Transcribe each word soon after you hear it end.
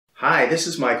Hi, this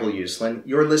is Michael Uslan.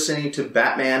 You're listening to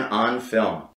Batman on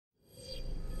Film.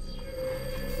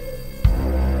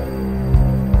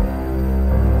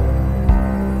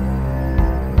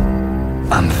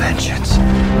 I'm vengeance.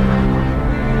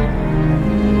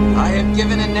 I have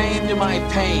given a name to my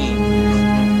pain.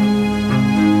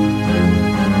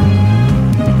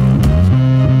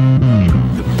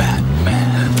 The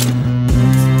Batman.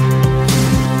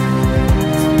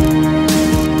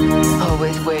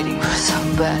 Always waiting for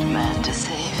some Batman to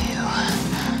save you.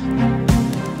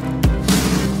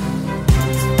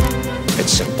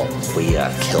 It's simple. We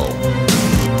kill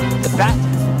the Bat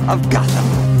of Gotham.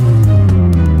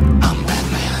 I'm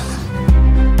Batman.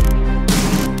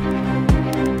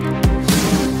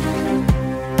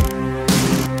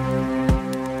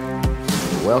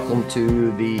 Welcome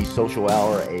to the Social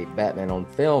Hour, a Batman on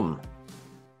Film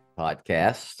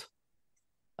podcast.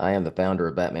 I am the founder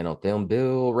of Batman on Film,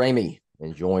 Bill Ramey,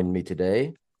 and joined me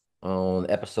today on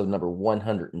episode number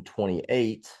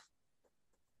 128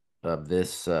 of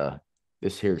this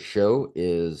here show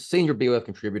is senior BOF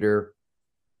contributor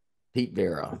Pete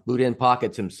Verra. Boot in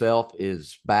Pockets himself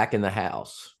is back in the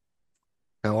house.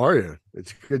 How are you?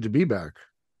 It's good to be back.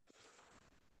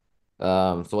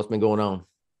 So what's been going on?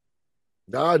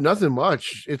 Nothing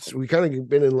much. We kind of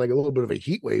been in like a little bit of a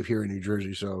heat wave here in New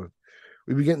Jersey, so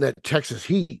we've been getting that Texas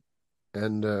heat,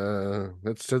 and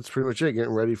that's pretty much it.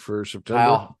 Getting ready for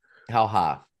September. How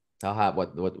high? How high?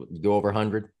 What go over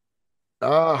 100?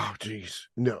 Oh, geez,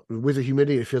 no. With the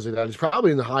humidity, it feels like that. It's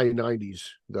probably in the high 90s,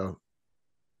 though.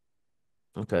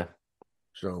 Okay.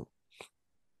 So,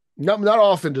 not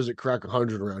often does it crack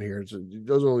 100 around here. It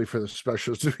does only for the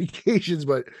special occasions,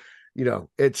 but you know,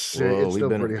 it's still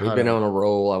pretty hot. We've been on a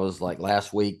roll. I was like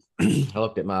last week, I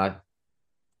looked at my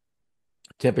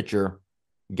temperature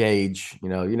gauge. You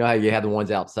know how you have the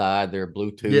ones outside, they're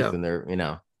Bluetooth and they're,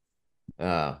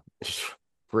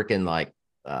 freaking like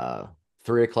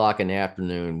 3 o'clock in the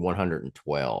afternoon,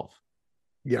 112.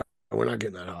 Yeah, we're not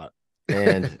getting that hot.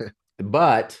 And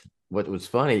but what was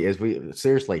funny is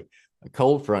a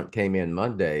cold front came in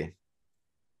Monday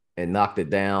and knocked it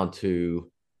down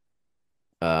to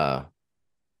it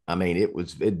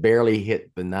barely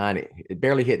hit the 90. It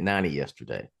barely hit 90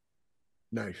 yesterday.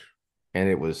 Nice. And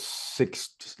it was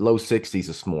low 60s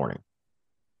this morning.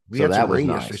 We had some rain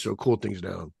yesterday, so cool things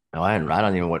down. No, I don't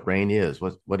even know what rain is.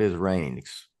 What is rain?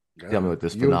 Tell me what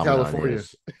this phenomenon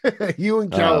is. You in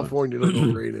California don't know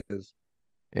what rain is.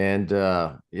 And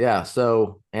so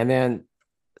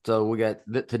we got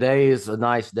today is a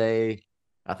nice day.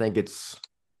 I think it's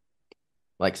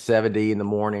like 70 in the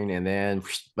morning, and then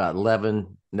about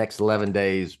next 11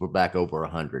 days we're back over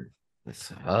 100.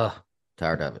 It's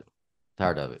tired of it.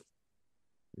 All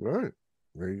right,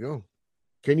 there you go.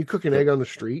 Can you cook an egg on the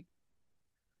street?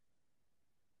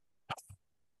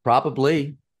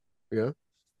 Probably. Yeah.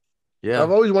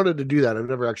 I've always wanted to do that. I've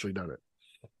never actually done it.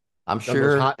 I'm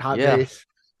sure. Hot days.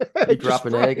 You drop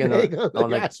an egg on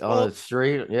the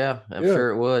street. Yeah, I'm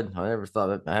sure it would. I haven't thought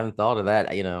of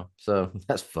that, so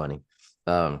that's funny.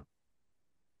 I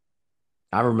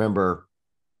remember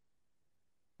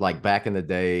like back in the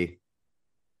day,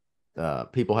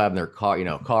 people having their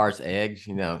cars, eggs,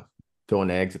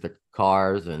 throwing eggs at their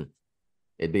cars and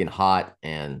it being hot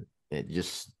and it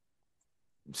just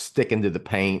sticking to the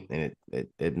paint and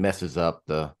it messes up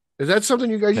the. Is that something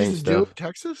you guys used to do in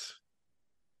Texas?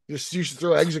 Just used to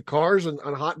throw eggs at cars on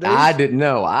hot days? I didn't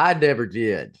know. I never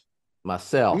did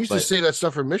myself. You used to say that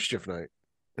stuff for mischief night.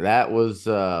 That was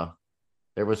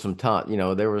there was some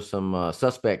there were some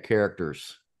suspect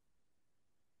characters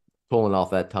pulling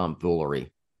off that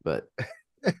tomfoolery, but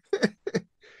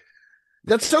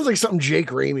that sounds like something Jett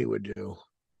Ramey would do.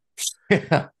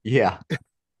 Yeah.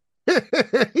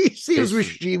 He seems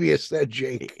mischievous, that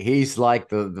Jake. He's like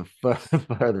the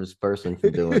furthest person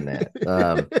from doing that.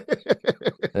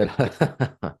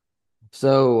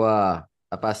 So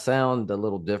if I sound a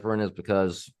little different, it's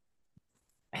because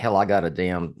hell, I got a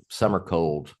damn summer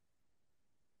cold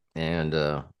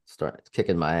and start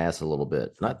kicking my ass a little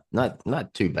bit.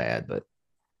 Not too bad, but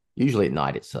usually at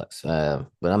night it sucks. But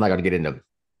I'm not going to get into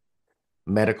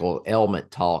medical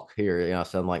ailment talk here. I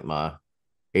sound like my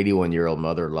 81-year-old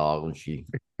mother-in-law when she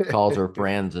calls her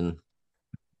friends and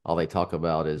all they talk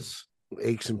about is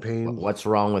aches and pains, what's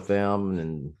wrong with them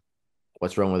and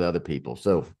what's wrong with other people.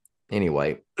 So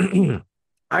anyway, I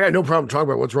got no problem talking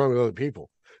about what's wrong with other people.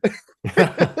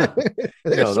 It's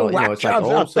like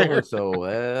so-and-so,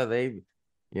 they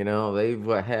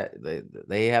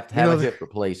have to have a hip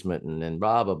replacement and then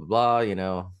blah blah blah.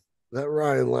 That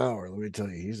Ryan Lauer, let me tell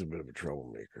you, he's a bit of a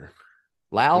troublemaker.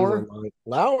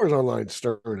 Lauer's online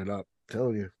stirring it up. I'm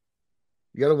telling you,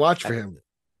 you got to watch for him.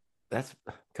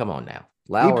 come on now.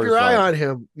 Keep Lauer's your eye like, on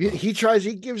him. He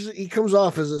comes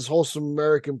off as this wholesome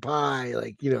American pie,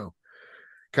 like,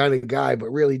 kind of guy, but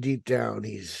really deep down,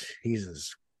 he's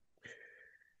as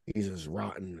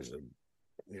rotten as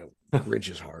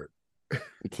Grinch's heart.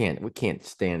 we can't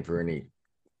stand for any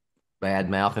bad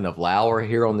mouthing of Lauer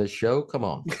here on this show. Come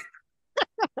on.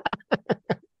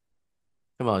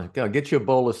 Come on, get you a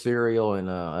bowl of cereal and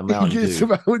a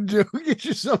Mountain Dew. Get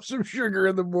yourself some sugar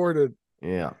in the morning.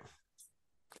 Yeah.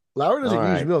 Lauer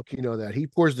doesn't use milk, you know that. He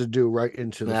pours the dew right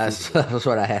into the food. That's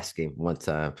what I asked him one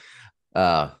time.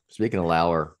 Speaking of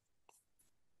Lauer,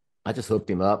 I just hooked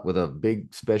him up with a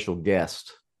big special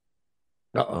guest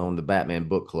on the Batman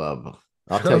Book Club.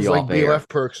 I'll tell you like off air. BOF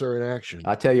perks are in action.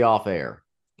 I'll tell you off air.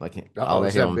 I'll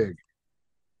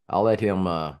let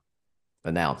him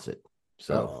announce it.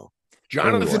 So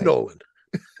Jonathan Nolan.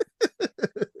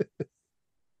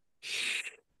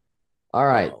 All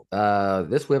right.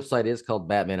 This website is called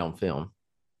Batman on Film, in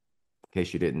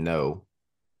case you didn't know.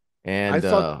 And I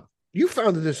thought you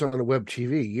founded this on a web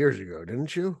TV years ago,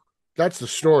 didn't you? That's the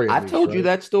story. I've told you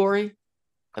that story.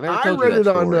 I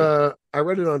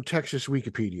read it on Texas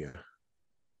Wikipedia.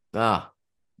 Yeah.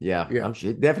 I'm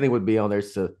sure it definitely would be on there.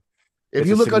 So if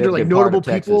you look under like notable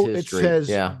people, it says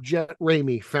Jett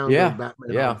Ramey, founder of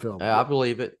Batman on Film. I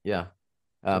believe it. Yeah.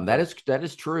 That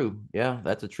is true. Yeah,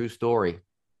 that's a true story.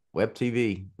 Web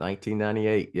TV,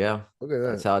 1998. Yeah. Look at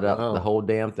that. That's how the whole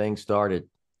damn thing started.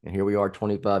 And here we are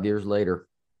 25 years later.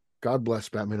 God bless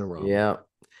Batman and Robin. Yeah.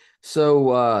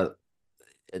 So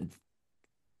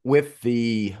with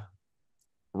the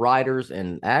writers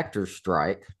and actors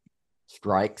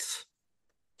strikes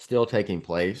still taking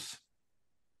place,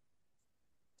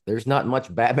 there's not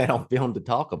much Batman on Film to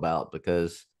talk about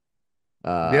because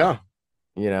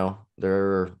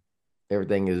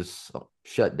everything is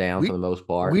shut down for the most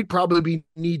part. We'd probably be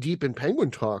knee deep in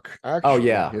Penguin talk. Actually,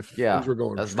 if things were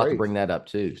going I was about to bring that up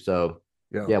too. So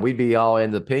yeah, we'd be all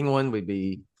in the Penguin.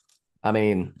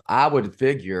 I would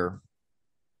figure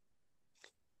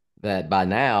that by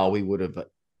now we would have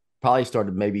probably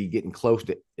started maybe getting close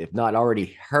to, if not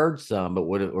already heard some, but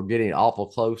we're getting awful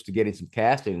close to getting some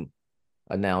casting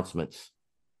announcements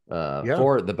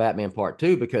for the Batman Part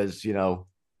 2, because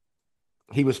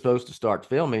he was supposed to start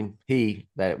filming.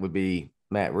 That would be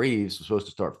Matt Reeves, was supposed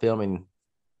to start filming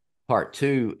Part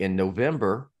 2 in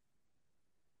November,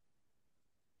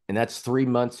 and that's 3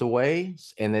 months away.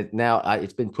 And now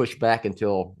it's been pushed back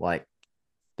until like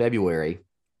February.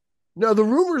 Now the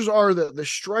rumors are that the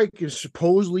strike is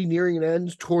supposedly nearing an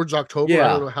end towards October. I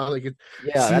don't know how they could see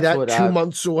that 2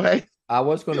 months away. I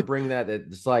was going to bring that.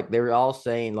 It's like they're all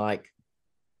saying like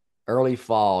early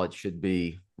fall it should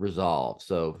be resolved.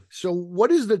 So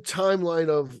what is the timeline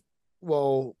of,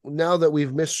 well, now that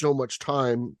we've missed so much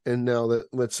time and now that,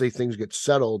 let's say, things get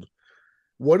settled,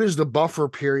 what is the buffer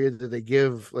period that they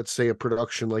give, let's say, a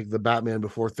production like the Batman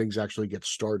before things actually get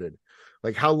started?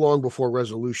 Like how long before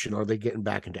resolution are they getting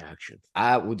back into action?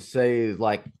 I would say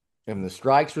like when the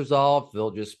strike's resolved,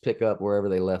 they'll just pick up wherever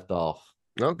they left off.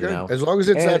 Okay. As long as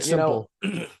it's that simple.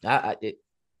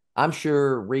 I'm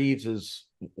sure Reeves has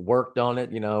worked on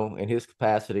it, in his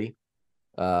capacity.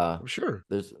 I'm sure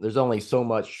there's only so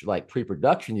much like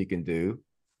pre-production you can do,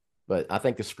 but I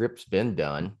think the script's been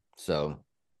done. So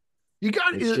you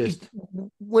got it.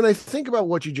 When I think about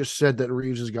what you just said, that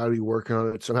Reeves has got to be working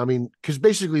on it. So, because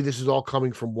basically this is all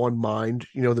coming from one mind,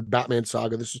 the Batman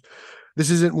saga. This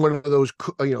isn't one of those,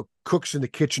 cooks in the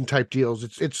kitchen type deals.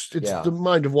 It's the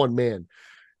mind of one man.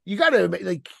 You got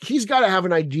to he's got to have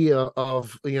an idea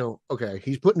of, okay,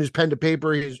 he's putting his pen to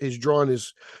paper, he's drawing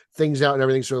his things out and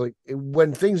everything. So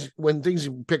when things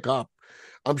pick up,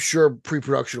 I'm sure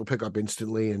pre-production will pick up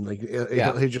instantly, and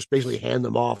he'll just basically hand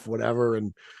them off, whatever.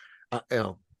 And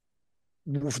the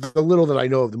little that I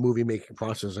know of the movie making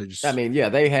process,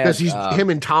 they have, because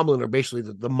him and Tomlin are basically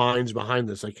the minds behind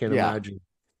this. I can't imagine.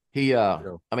 They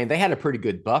had a pretty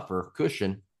good buffer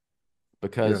cushion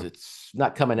because it's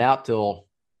not coming out till,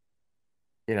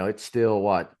 it's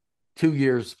still 2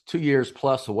 years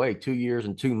plus away, 2 years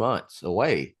and 2 months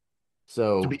away.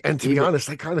 So, to be honest,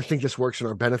 I kind of think this works in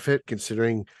our benefit,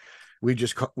 considering we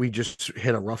just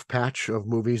hit a rough patch of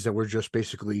movies that were just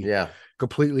basically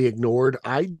completely ignored.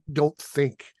 I don't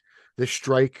think the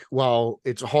strike, while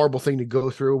it's a horrible thing to go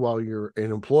through while you're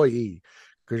an employee,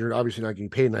 because you're obviously not getting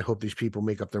paid, and I hope these people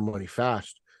make up their money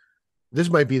fast, this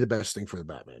might be the best thing for the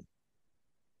Batman.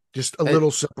 Just a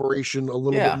little separation, a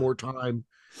little bit more time.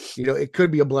 It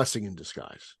could be a blessing in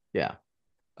disguise. Yeah.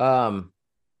 I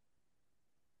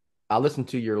listened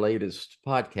to your latest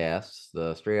podcast,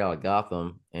 the Straight Outta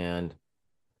Gotham, and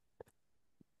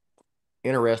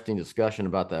interesting discussion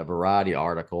about that Variety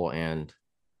article and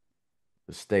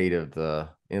the state of the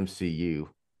MCU.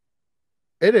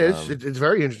 It is. It's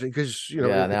very interesting because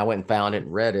yeah. Then I went and found it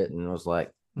and read it, and was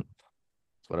like, that's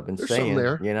what I've been there's something saying.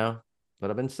 there. What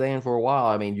I've been saying for a while.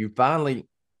 I mean, you finally.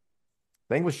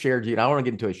 I think with shared. I don't want to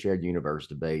get into a shared universe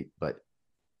debate, but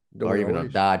or even a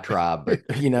diatribe, but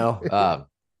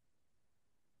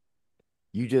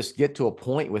you just get to a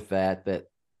point with that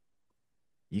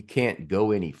you can't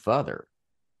go any further,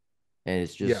 and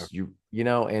it's just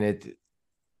and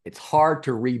it's hard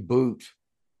to reboot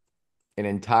an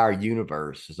entire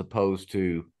universe as opposed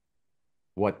to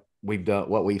what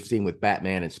we've seen with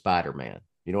Batman and Spider-Man.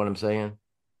 You know what I'm saying?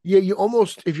 Yeah, you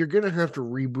almost, if you're going to have to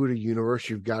reboot a universe,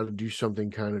 you've got to do something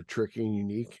kind of tricky and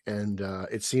unique. And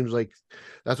it seems like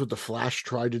that's what the Flash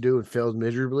tried to do and failed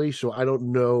miserably. So I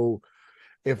don't know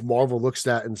if Marvel looks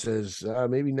at that and says,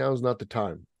 maybe now's not the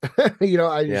time. I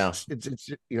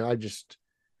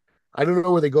don't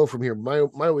know where they go from here. My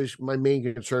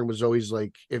main concern was always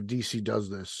like, if DC does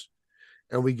this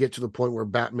and we get to the point where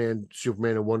Batman,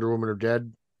 Superman, and Wonder Woman are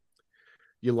dead,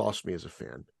 you lost me as a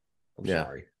fan. I'm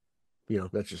sorry.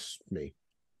 That's just me.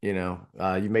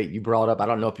 You brought up, I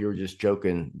don't know if you were just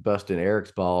joking, busting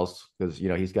Eric's balls, because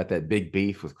he's got that big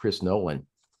beef with Chris Nolan,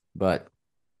 but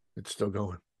it's still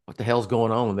going. What the hell's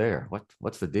going on there?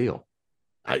 What's the deal?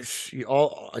 I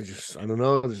don't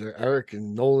know. There's Eric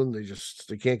and Nolan.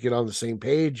 They can't get on the same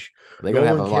page. They're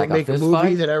gonna Nolan can't make a movie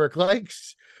fight? that Eric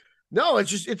likes. No,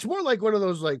 it's more like one of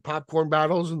those like popcorn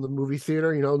battles in the movie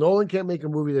theater. Nolan can't make a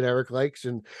movie that Eric likes,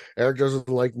 and Eric doesn't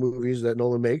like movies that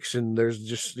Nolan makes, and there's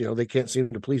just they can't seem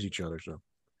to please each other. So,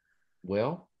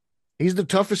 well, he's the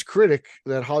toughest critic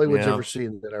that Hollywood's ever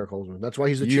seen. That Eric Holzman. That's why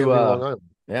he's the champion of Long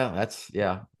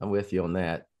Island. I'm with you on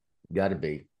that. Got to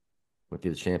be with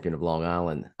you, the champion of Long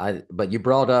Island. But you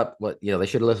brought up what they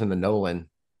should have listened to Nolan.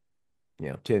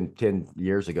 10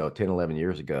 years ago, 10, 11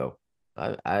 years ago.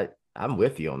 I'm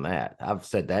with you on that. I've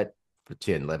said that for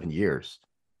 10, 11 years.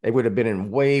 They would have been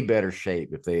in way better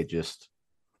shape if they had just,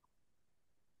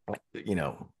 if you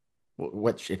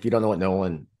don't know what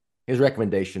Nolan, his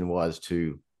recommendation was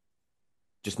to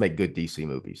just make good DC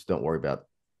movies. Don't worry about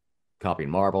copying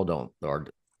Marvel.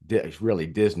 It's really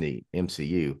Disney,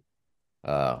 MCU.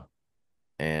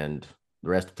 And the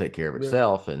rest will take care of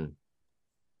itself. And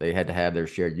they had to have their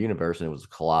shared universe, and it was a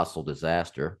colossal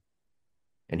disaster.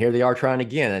 And here they are trying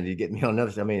again, and you get me on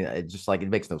another. I mean, it's just like, it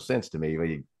makes no sense to me.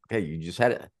 You just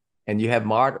had it, and you have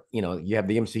you have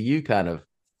the MCU kind of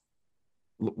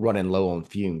running low on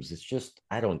fumes. It's just,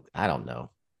 I don't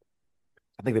know.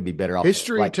 I think they'd be better off.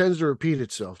 History tends to repeat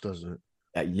itself, doesn't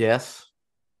it? Yes.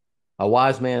 A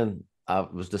wise man I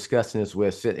was discussing this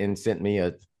with and sent me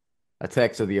a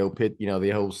text of the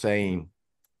old saying,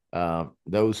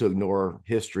 those who ignore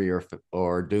history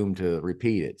are doomed to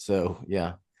repeat it. So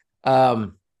yeah.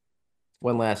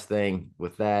 One last thing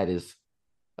with that is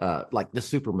like the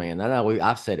Superman. I know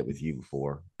I've said it with you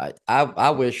before. I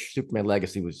wish Superman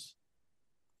Legacy was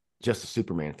just a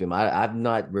Superman film. I've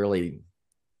not really.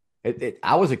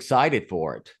 I was excited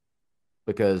for it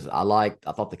because I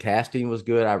thought the casting was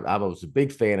good. I was a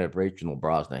big fan of Rachel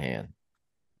Brosnahan.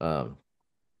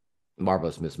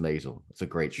 Marvelous Miss Maisel. It's a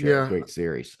great show, great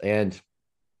series. And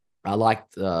I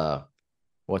liked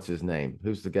what's his name?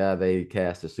 Who's the guy they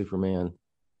cast as Superman?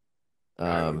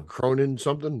 Cronin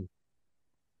something.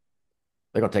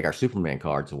 They're gonna take our Superman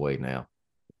cards away now.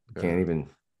 Can't even.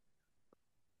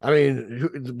 I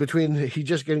mean, between he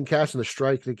just getting cast in the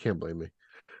strike, they can't blame me.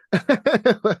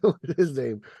 His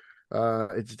name,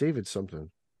 it's David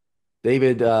something.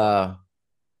 David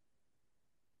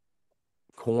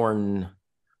Corn.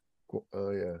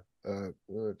 Oh yeah.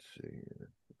 Let's see.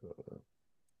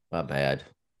 My bad.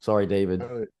 Sorry, David.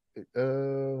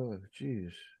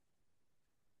 Geez.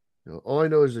 All I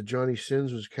know is that Johnny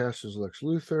Sins was cast as Lex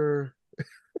Luthor.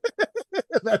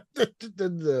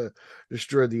 that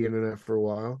destroyed the internet for a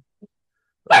while.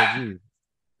 Oh, geez.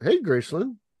 Hey,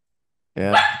 Graceland.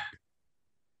 Yeah.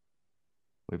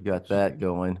 We've got that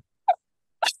going.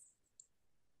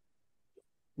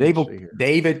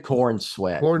 David Corn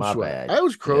Sweat. My bad. I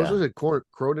was Crows. Yeah. Was it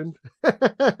Cronin?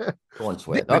 Corn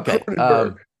Sweat. Okay.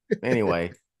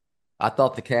 Anyway, I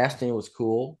thought the casting was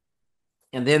cool.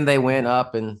 And then they went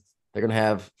up and they're going to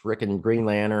have frickin' Green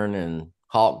Lantern and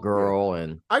Hawk Girl.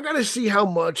 And I got to see how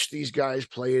much these guys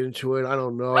play into it. I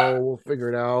don't know. We'll figure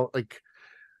it out.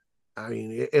 I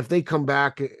mean, if they come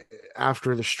back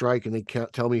after the strike and they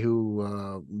can't tell me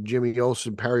who Jimmy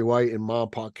Olsen, Perry White, and Ma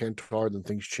Pa Kent are, then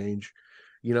things change.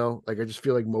 I just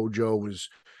feel like Mojo was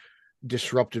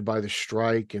disrupted by the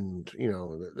strike, and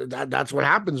that's what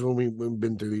happens when we've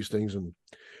been through these things. And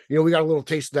we got a little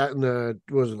taste of that in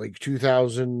was it like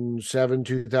 2007,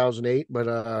 2008,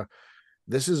 but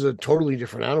this is a totally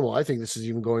different animal. I think this is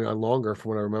even going on longer from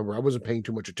what I remember. I wasn't paying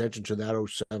too much attention to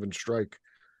that '07 strike.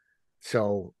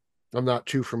 So I'm not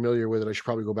too familiar with it. I should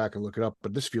probably go back and look it up,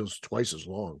 but this feels twice as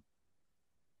long.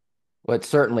 Well, it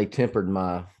certainly tempered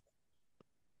my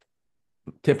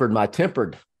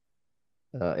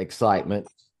excitement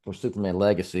for Superman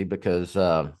Legacy, because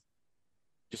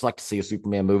just like to see a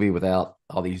Superman movie without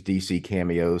all these DC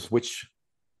cameos, which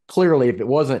clearly, if it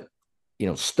wasn't,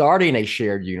 starting a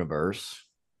shared universe,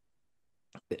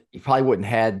 you probably wouldn't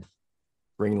had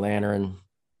Green Lantern,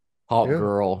 Hawk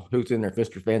Girl, who's in there,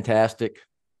 Mr. Fantastic,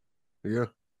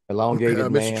 Elongated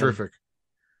Mr. Man, Terrific,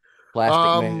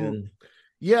 Plastic Man.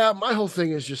 Yeah, my whole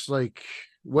thing is just like,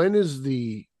 when is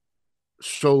the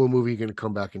solo movie going to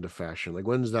come back into fashion? Like,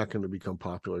 when is that going to become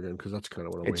popular again? Because that's kind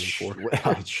of what I'm waiting for.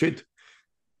 Well, it should.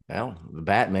 Well, the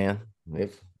Batman,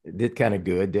 it did kind of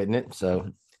good, didn't it?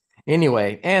 So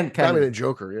anyway, and Batman and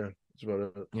Joker, that's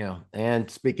about it.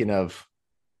 And speaking of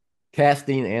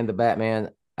casting and the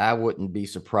Batman, I wouldn't be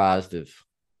surprised if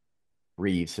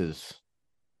Reeves has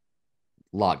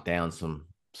locked down some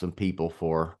people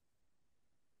for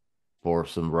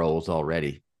some roles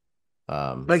already.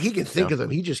 Like, he can think of them,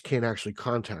 he just can't actually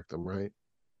contact them, right?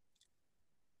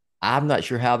 I'm not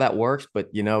sure how that works, but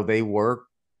they work.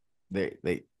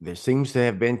 There seems to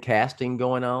have been casting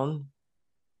going on,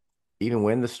 even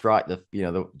when the strike,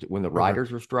 when the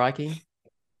writers were striking.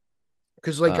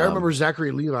 Because, like, I remember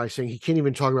Zachary Levi saying he can't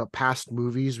even talk about past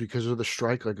movies because of the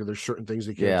strike. Like, there's certain things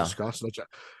they can't discuss. Which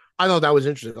I thought that was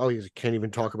interesting. Oh, he can't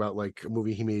even talk about like a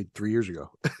movie he made 3 years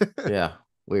ago. Yeah,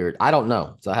 weird. I don't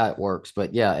know how it works,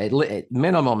 but yeah, at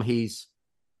minimum, he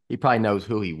probably knows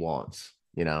who he wants,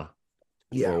 or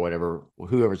whatever,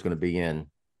 whoever's going to be in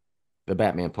the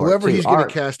Batman part. Whoever he's going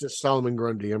to cast as Solomon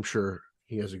Grundy, I'm sure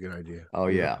he has a good idea. Oh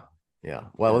yeah.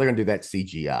 Well, they're going to do that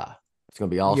CGI. It's going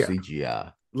to be all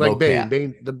CGI. Like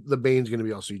Bane. The Bane's going to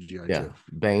be all CGI too.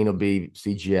 Bane will be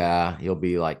CGI. He'll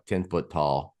be like 10 foot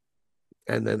tall.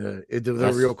 And then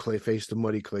the real Clayface, the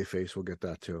muddy Clayface, we'll get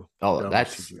that too. Oh,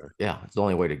 that's CGI. It's the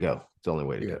only way to go. It's the only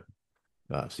way to go.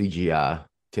 CGI,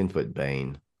 10-foot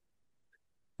Bane,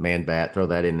 Man Bat. Throw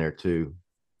that in there too.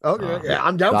 Okay,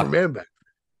 I'm down for Man Bat.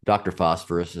 Dr.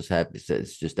 Phosphorus is happy.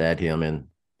 Says just add him in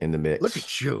the mix. Look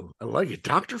at you. I like it,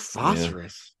 Dr.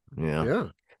 Phosphorus. Yeah.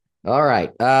 All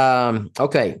right.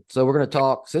 Okay. So we're going to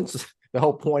talk, since the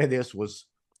whole point of this was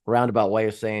a roundabout way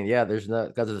of saying, there's no,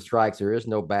 because of the strikes, there is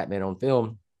no Batman on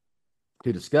film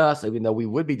to discuss, even though we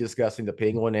would be discussing the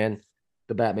Penguin and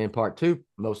the Batman Part 2,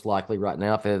 most likely right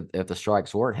now, if the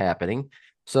strikes weren't happening.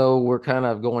 So we're kind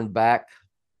of going back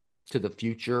to the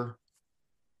future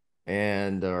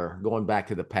or going back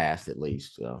to the past, at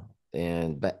least.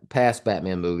 And past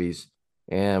Batman movies.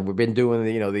 And we've been doing,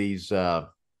 these, me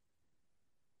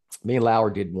and Lauer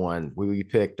did one. We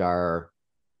picked our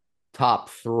top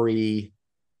 3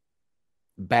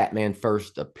 Batman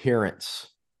first appearance.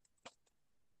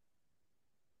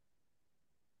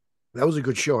 That was a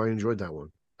good show. I enjoyed that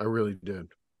one. I really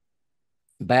did.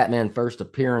 Batman first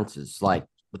appearances, like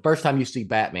the first time you see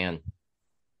Batman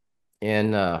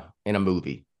in a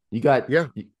movie. You got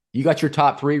your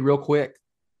top 3 real quick.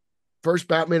 First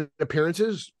Batman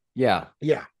appearances? Yeah.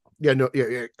 No,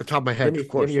 the top of my head, of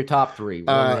course. Give me your top 3.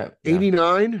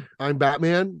 89, I'm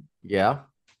Batman. Yeah.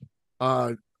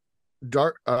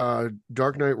 Dark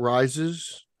Knight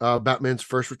Rises, Batman's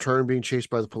first return, being chased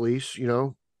by the police,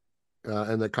 and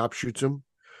the cop shoots him.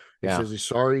 He says he's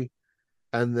sorry.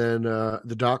 And then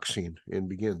the dock scene in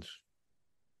Begins.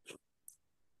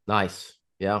 Nice.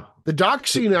 Yeah. The dock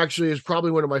scene actually is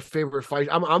probably one of my favorite fights.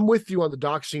 I'm with you on the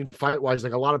dock scene fight-wise.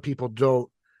 Like, a lot of people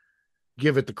don't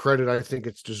give it the credit I think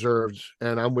it's deserved.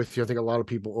 And I'm with you. I think a lot of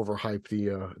people overhype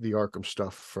the Arkham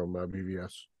stuff from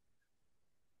BVS.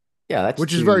 Yeah,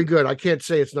 which is very good. I can't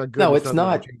say it's not good. No, it's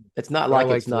not. It's not like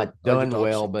it's not done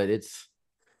well, but it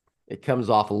comes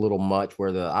off a little much.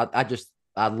 Where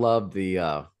I love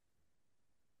the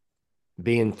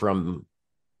being from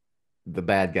the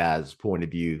bad guy's point of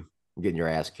view, getting your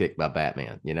ass kicked by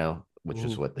Batman, which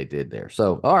is what they did there.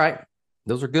 So, all right,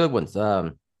 those are good ones.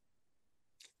 So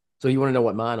you want to know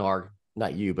what mine are?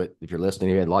 Not you, but if you're listening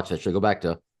here and watch that show, go back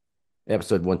to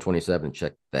episode 127 and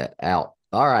check that out.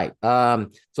 All right.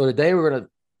 So today we're going to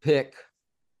pick,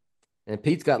 and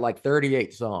Pete's got like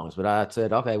 38 songs, but I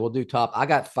said, okay, we'll do I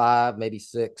got 5, maybe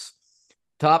 6,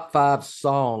 top 5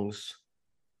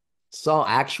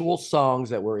 actual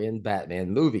songs that were in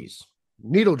Batman movies.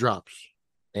 Needle drops.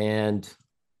 And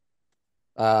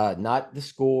not the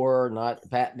score, not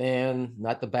Batman,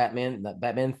 not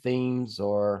Batman themes,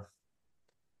 or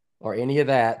or any of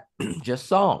that, just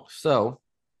songs. So,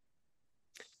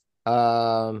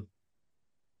 all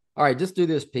right, just do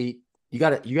this, Pete.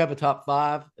 You have a top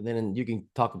 5, and then you can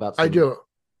talk about I do.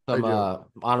 some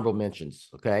honorable mentions.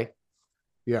 Okay.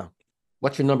 Yeah.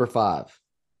 What's your number 5?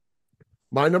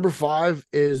 My number 5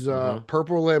 is Mhm.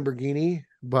 Purple Lamborghini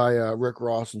by Rick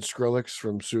Ross and Skrillex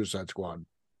from Suicide Squad.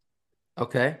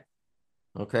 Okay.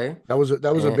 That was a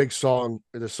And- big song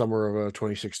in the summer of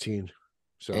 2016.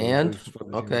 So it was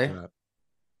fun to dig into that.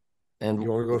 And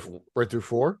You want to go right through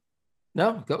 4?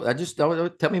 No, go. I just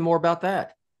don't tell me more about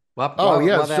that. Why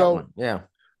Yeah. that So one? Yeah.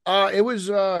 it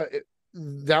was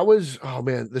that was, oh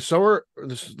man, the summer,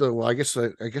 well, I guess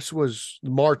it was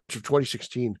March of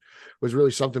 2016 was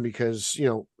really something, because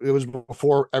it was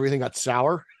before everything got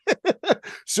sour.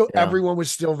 So Yeah. everyone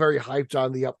was still very hyped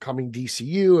on the upcoming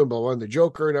DCU and blah, blah, and the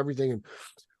Joker and everything. And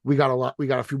we got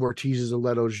a few more teases of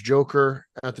Leto's Joker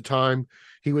at the time.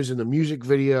 He was in the music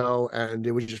video, and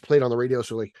it was just played on the radio.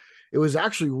 So like, it was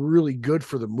actually really good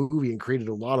for the movie and created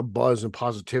a lot of buzz and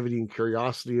positivity and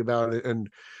curiosity about it. And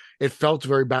it felt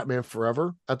very Batman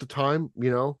Forever at the time,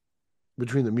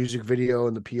 between the music video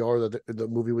and the PR that the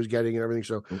movie was getting and everything.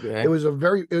 So Okay. it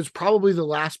was probably the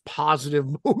last positive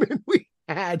moment we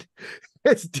had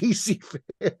as DC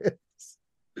fans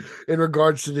in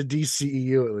regards to the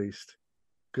DCEU, at least,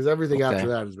 because everything after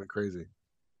that has been crazy.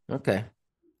 Okay.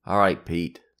 All right,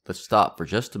 Pete. Let's stop for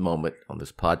just a moment on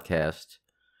this podcast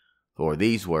for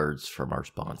these words from our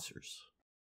sponsors.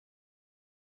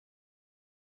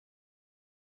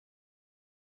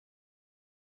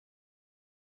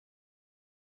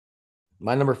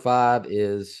 My number 5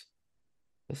 is,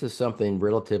 this is something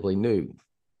relatively new.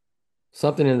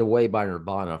 Something in the Way by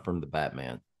Nirvana from the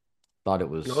Batman. Thought it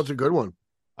was. No, it's a good one.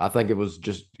 I think it was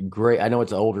just great. I know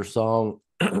it's an older song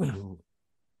by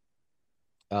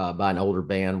an older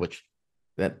band, which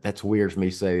that's weird for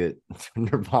me to say that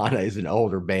Nirvana is an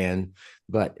older band,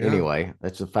 but anyway,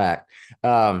 that's a fact.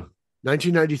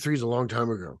 1993 is a long time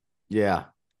ago. Yeah.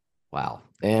 Wow.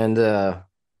 And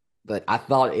but I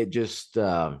thought it just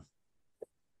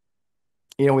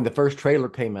when the first trailer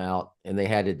came out and they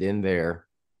had it in there,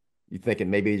 you thinking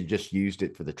maybe they just used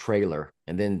it for the trailer,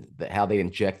 and then how they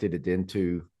injected it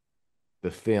into the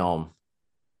film,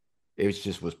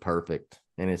 it was perfect.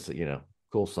 And it's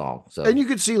cool song. So, and you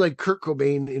could see like Kurt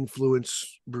Cobain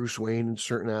influence Bruce Wayne in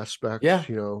certain aspects. Yeah. His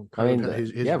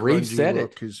Reeves said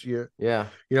look, it.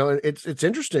 And it's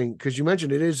interesting because you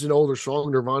mentioned it is an older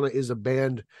song. Nirvana is a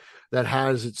band that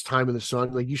has its time in the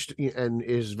sun, and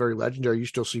is very legendary. You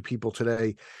still see people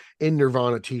today in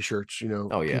Nirvana t-shirts,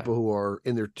 people who are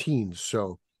in their teens.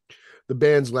 So the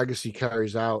band's legacy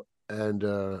carries out,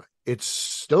 and it's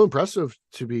still impressive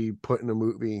to be put in a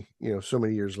movie, so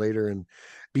many years later, and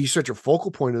be such a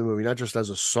focal point of the movie, not just as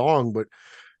a song, but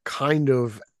kind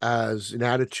of as an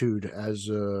attitude, as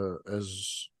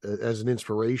an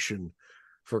inspiration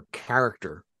for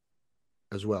character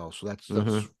as well. So that's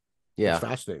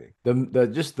fascinating.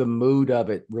 The mood of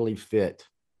it really fit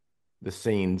the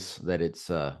scenes that it's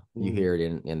you hear it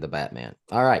in the Batman.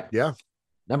 All right. Yeah.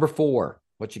 Number 4,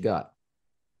 what you got?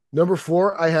 Number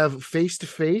 4, I have Face to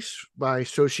Face by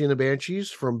Sochi and the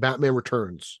Banshees from Batman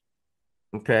Returns.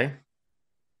 Okay.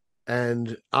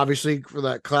 And obviously for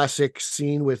that classic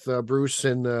scene with Bruce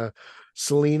and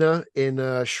Selena in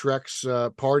Shrek's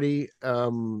party,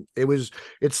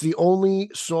 it's the only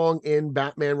song in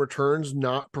Batman Returns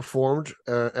not performed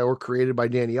or created by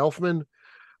Danny Elfman.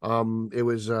 It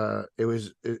was a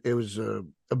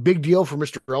big deal for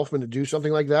Mr. Elfman to do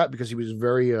something like that, because he was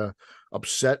very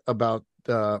upset about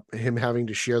him having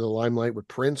to share the limelight with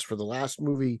Prince for the last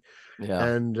movie. Yeah.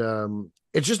 And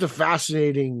it's just a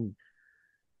fascinating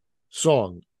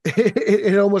song.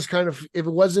 It almost kind of, if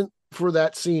it wasn't for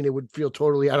that scene, it would feel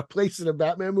totally out of place in a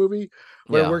Batman movie,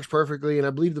 but it works perfectly. And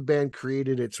I believe the band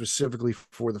created it specifically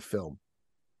for the film.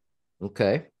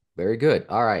 Okay. Very good.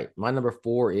 All right. My number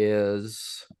 4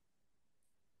 is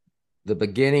The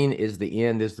Beginning is the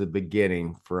End is the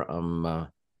Beginning from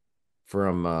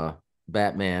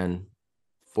Batman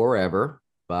Forever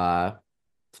by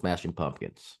Smashing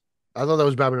Pumpkins. I thought that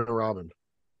was Batman and Robin.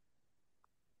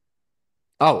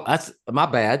 Oh, that's my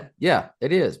bad. Yeah,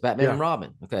 it is Batman and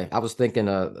Robin. Okay. I was thinking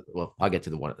well, I'll get to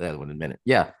the other one in a minute.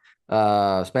 Yeah.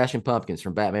 Smashing Pumpkins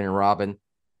from Batman and Robin.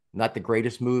 Not the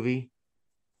greatest movie,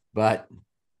 but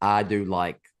I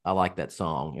like that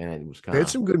song, and it was kind of. They had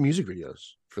some good music videos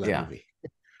for that movie.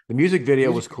 The music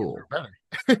video was cool.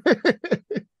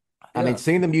 I mean,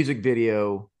 seeing the music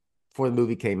video before the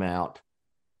movie came out,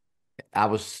 I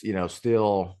was,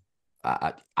 still,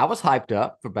 I was hyped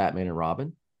up for Batman and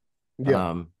Robin.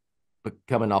 Yeah. But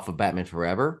coming off of Batman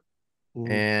Forever,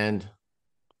 and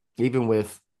even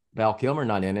with Val Kilmer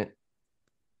not in it,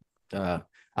 I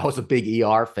was a big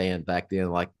ER fan back then,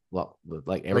 like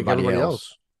everybody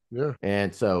else. Yeah.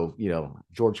 And so,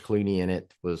 George Clooney in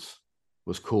it was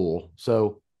cool.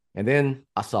 So, and then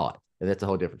I saw it, and that's a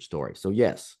whole different story. So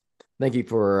yes, thank you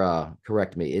for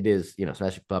correcting me. It is,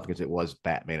 Smashing Pumpkins. It was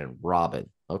Batman and Robin.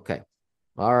 Okay.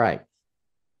 All right.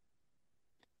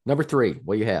 Number 3,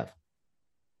 what do you have?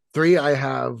 3, I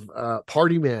have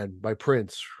Party Man by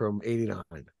Prince from '89.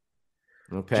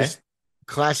 Okay. Just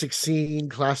classic scene,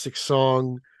 classic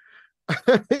song.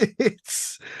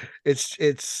 it's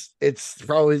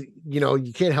probably,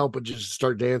 you can't help but just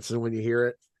start dancing when you hear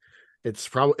it. It's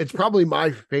probably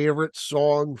my favorite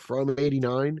song from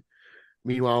 '89.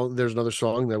 Meanwhile, there's another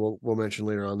song that we'll mention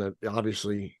later on that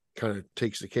obviously kind of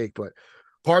takes the cake, but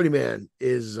Party Man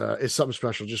is something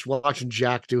special. Just watching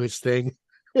Jack do his thing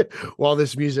while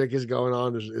this music is going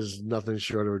on is nothing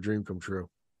short of a dream come true.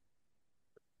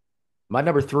 My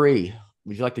number 3.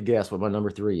 Would you like to guess what my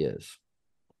number 3 is?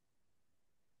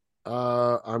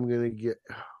 I'm gonna get.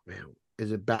 Oh, man,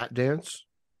 is it Bat Dance?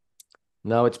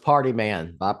 No, it's Party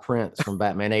Man by Prince from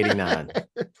Batman '89.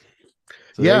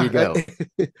 So Yeah, there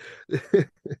you go.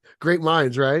 Great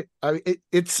minds, right? I mean,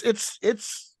 it's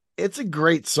a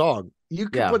great song. You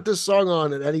can put this song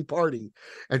on at any party,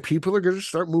 and people are going to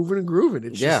start moving and grooving.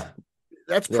 It's just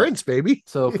that's Prince, baby.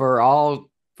 So for all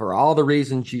the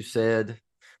reasons you said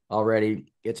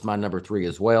already, it's my number 3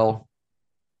 as well.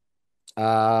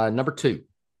 Number 2.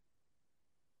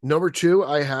 Number 2,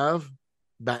 I have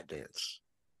Bat Dance.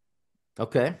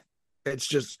 Okay. It's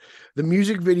just the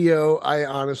music video, I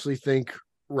honestly think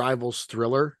rivals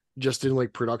Thriller just in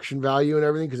like production value and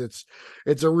everything, because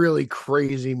it's a really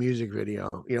crazy music video.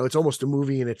 It's almost a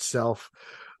movie in itself.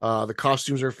 The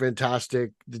costumes are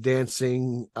fantastic. The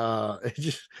dancing, it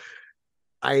just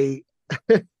I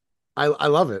I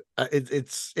love it.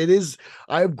 It is.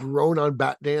 I have grown on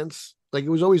Bat Dance. Like, it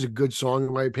was always a good song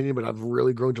in my opinion, but I've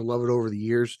really grown to love it over the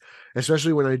years,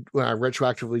 especially when I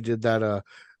retroactively did that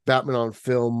Batman on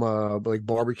Film like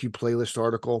barbecue playlist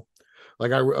article.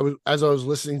 Like I was, as I was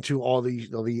listening to all the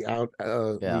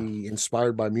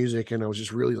inspired by music, and I was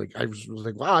just really like, I was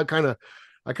like, wow, I kind of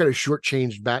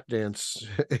shortchanged Bat Dance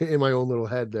in my own little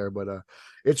head there, but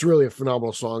it's really a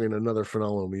phenomenal song and another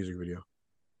phenomenal music video.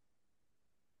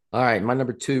 All right, my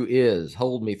number 2 is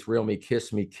Hold Me, Thrill Me,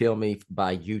 Kiss Me, Kill Me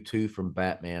by U2 from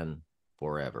Batman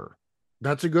Forever.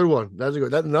 That's a good one. That's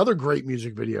another great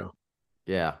music video.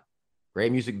 Yeah.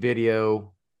 Great music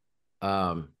video.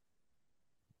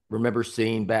 Remember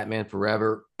seeing Batman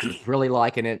Forever, really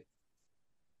liking it.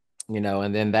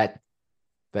 And then that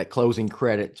closing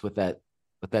credits with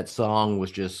that song was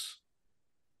just,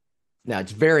 now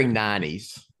it's very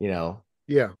 90s,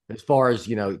 Yeah. as far as,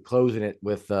 closing it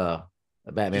with a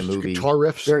Batman just movie. Guitar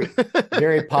riffs. Very,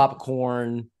 very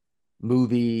popcorn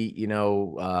movie,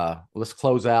 let's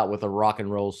close out with a rock and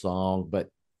roll song. But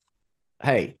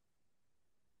hey,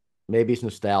 maybe it's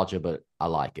nostalgia, but I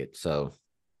like it. So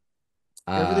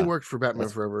everything worked for Batman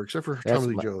Forever except for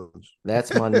Tommy Lee Jones.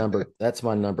 That's my number. That's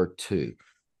my number 2.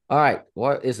 All right,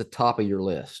 what is the top of your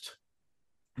list?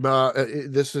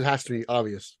 This has to be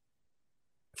obvious.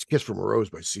 It's "Kiss from a Rose"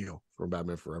 by Seal from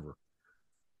Batman Forever.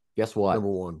 Guess what? Number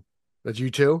 1. That's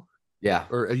you too? Yeah.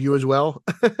 Or you as well?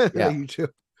 Yeah. You too.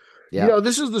 Yeah.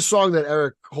 This is the song that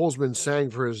Eric Holzman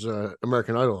sang for his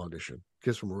American Idol audition,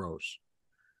 "Kiss from a Rose."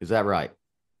 Is that right?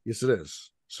 Yes, it is.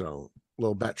 So, a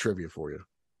little bat trivia for you.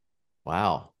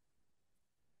 Wow.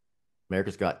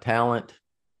 America's Got Talent.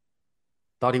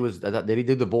 Thought he was. Did he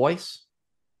do The Voice?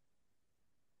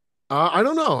 I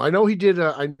don't know. I know he did.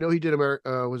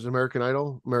 Was it American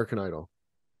Idol? American Idol.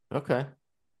 Okay.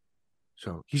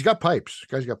 So he's got pipes.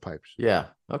 Guy's got pipes. Yeah.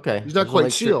 Okay. He's not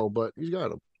quite Seal, but he's got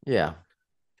them. Yeah.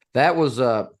 That was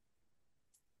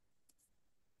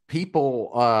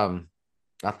people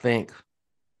I think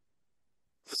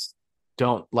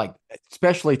don't like,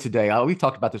 especially today. We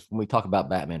talked about this when we talk about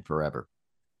Batman Forever.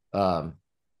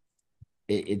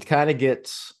 It kind of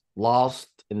gets lost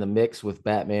in the mix with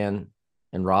Batman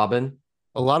and Robin.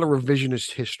 A lot of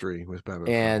revisionist history with Batman.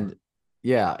 And Forever.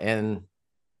 Yeah, and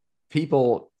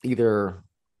people either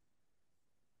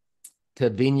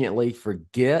conveniently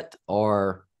forget,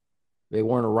 or they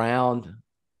weren't around,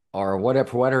 or whatever,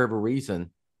 for whatever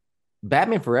reason.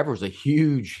 Batman Forever was a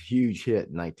huge, huge hit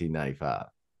in 1995.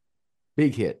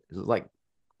 Big hit. It was like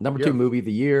number 2 movie of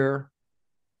the year.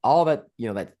 All that,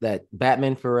 that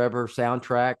Batman Forever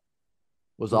soundtrack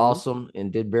was awesome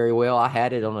and did very well. I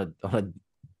had it on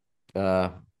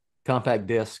a compact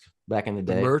disc back in the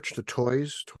day. The merch, the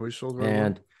toys sold very well.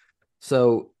 And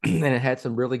so, and it had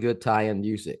some really good tie-in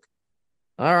music.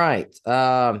 All right.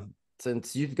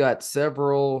 since you've got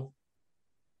several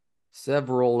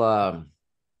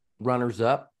runners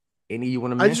up, any you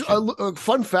want to mention? A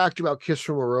fun fact about "Kiss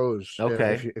from a Rose."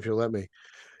 Okay. If you let me,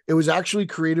 it was actually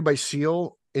created by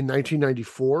Seal in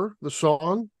 1994. The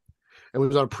song, and it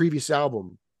was on a previous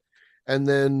album. And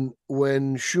then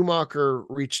when Schumacher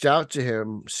reached out to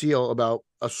him, Seal, about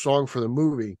a song for the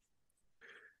movie,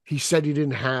 he said he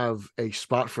didn't have a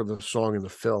spot for the song in the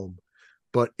film,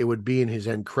 but it would be in his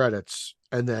end credits,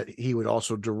 and that he would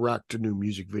also direct a new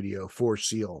music video for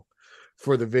Seal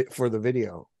for the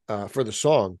video for the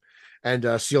song.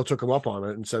 And Seal took him up on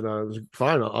it and said,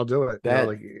 "Fine, I'll do it."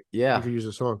 You could use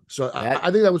the song. So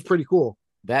I think that was pretty cool.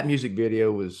 That music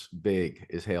video was big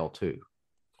as hell too.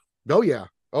 Oh yeah.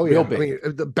 Real big. I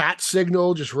mean, the bat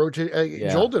signal just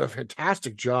rotated. Joel did a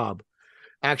fantastic job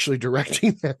actually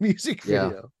directing that music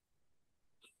video.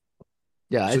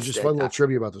 Yeah. So just fun little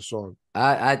trivia about the song.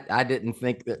 I didn't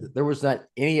think that there was not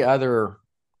any other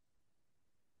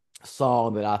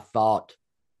song that I thought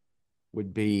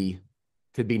could be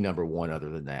number one other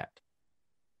than that.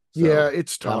 So, yeah,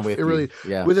 it's tough. It really,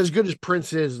 yeah. With as good as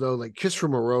Prince is, though, like "Kiss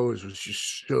from a Rose" was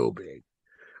just so big.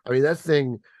 I mean,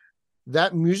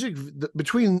 that music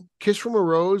between "Kiss from a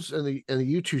Rose" and the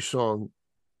U2 song,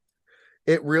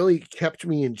 it really kept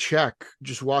me in check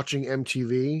just watching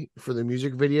MTV for the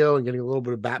music video and getting a little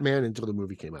bit of Batman until the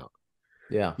movie came out.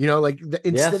 Yeah. You know, like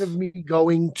instead of me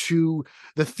going to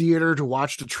the theater to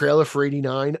watch the trailer for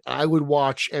 89, I would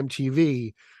watch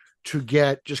MTV to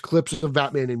get just clips of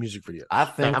Batman in music video. I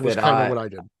think that was kind of what I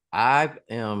did. I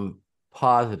am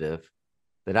positive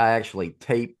that I actually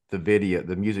taped the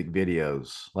music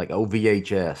videos, like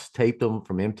VHS, taped them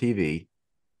from MTV.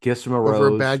 "Kiss from a Rose."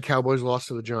 Over Bad Cowboys Lost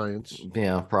to the Giants.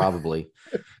 Yeah, probably.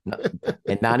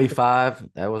 In 95,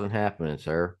 that wasn't happening,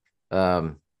 sir.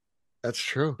 That's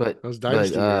true. But those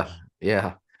dynasty years.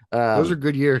 Yeah. Those are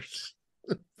good years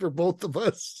for both of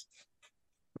us.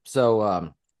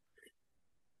 So,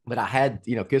 but I had,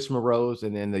 "Kiss from a Rose"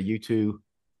 and then the U2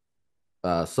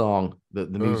 song, the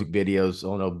music videos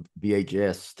on a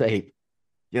VHS tape.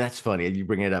 Yeah, that's funny. You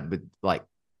bring it up, but like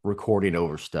recording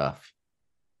over stuff.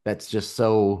 That's just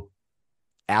so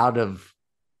out of,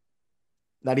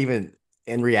 not even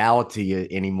in reality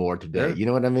anymore today. Yeah. You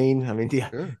know what I mean? I mean,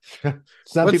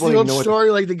 some What's people the even old know story?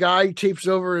 Like the guy tapes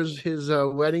over his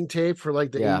wedding tape for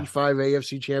like the 85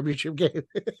 AFC Championship game.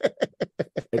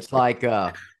 It's like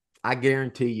I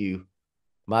guarantee you,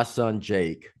 my son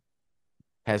Jake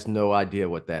has no idea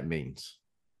what that means.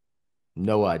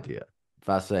 No idea. If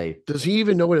I say, does he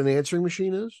even know what an answering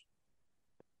machine is?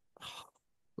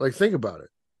 Like, think about it.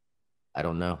 I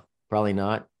don't know. Probably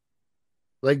not.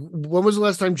 Like, when was the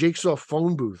last time Jake saw a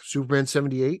phone booth? Superman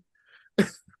 78?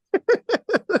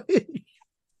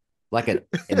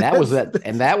 And that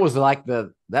was like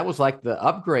the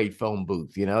upgrade phone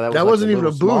booth, that like wasn't even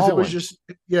a booth. It was just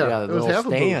it was half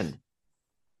stand. A booth.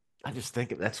 I just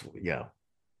think that's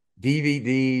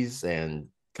DVDs and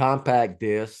compact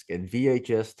disc and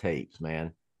VHS tapes,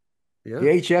 man. Yeah.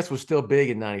 VHS was still big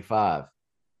in 95.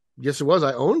 Yes, it was.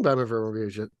 I owned Batman Forever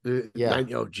VHS. Yeah.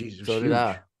 Oh, Jesus. So did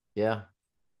I. Yeah.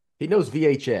 He knows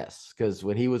VHS because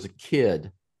when he was a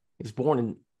kid, he was born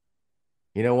in,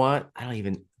 you know what?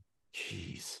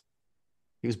 He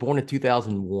was born in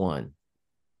 2001.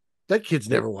 That kid's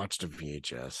never watched a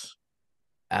VHS.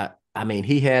 I mean,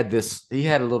 he had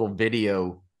a little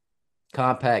video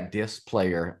compact disc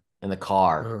player in the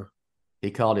car. Uh-huh.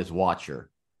 He called his watcher.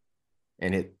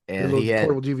 And he had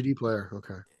portable DVD player.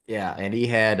 Okay. Yeah, and he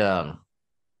had a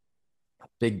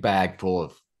big bag full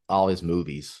of all his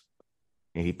movies,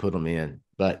 and he put them in.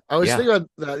 But I was thinking about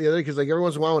that the other day because, like, every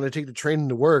once in a while when I take the train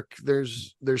to work,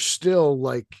 there's still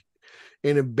like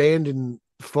an abandoned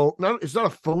phone. It's not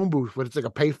a phone booth, but it's like a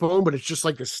pay phone, but it's just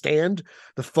like the stand.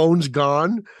 The phone's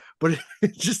gone, but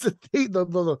it's just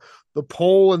the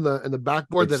pole and the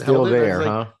backboard it's that still held it. there,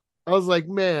 huh? I was like,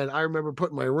 man, I remember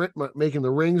putting making the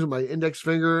rings with my index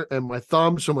finger and my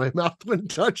thumb so my mouth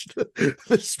wouldn't touch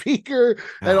the speaker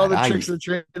and all the tricks of the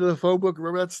train to the phone book.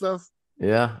 Remember that stuff?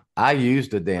 Yeah, I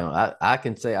used I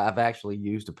can say I've actually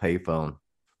used a payphone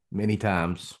many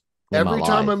times. Every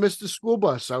time I missed a school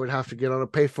bus, I would have to get on a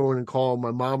payphone and call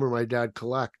my mom or my dad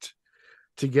collect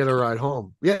to get a ride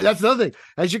home. Yeah, that's another thing.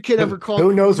 Has your kid ever called?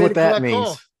 Who knows what that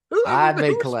means? I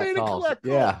made collect calls.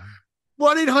 Yeah.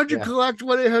 1-800 collect,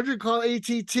 1-800 call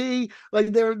ATT.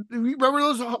 Like remember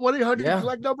those 1-800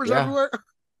 collect numbers everywhere?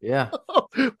 Yeah.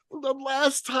 The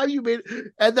last time you made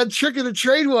it, and the trick of the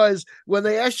trade was when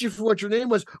they asked you for what your name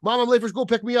was, "Mom, I'm late for school,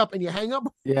 pick me up," and you hang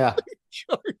up. Yeah.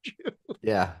 Charge you.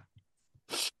 Yeah.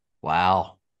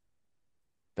 Wow.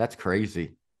 That's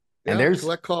crazy. Yeah, and there's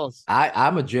collect calls.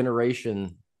 I'm a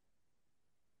generation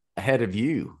ahead of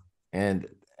you, and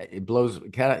it blows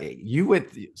kind of you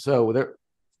with. So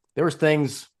there was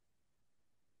things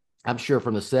I'm sure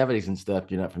from the 70s and stuff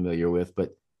you're not familiar with,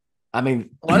 but I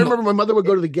mean, I remember my mother would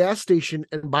go to the gas station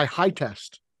and buy High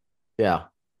Test. yeah,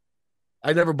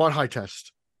 I never bought High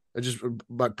Test. I just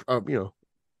bought,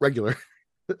 regular.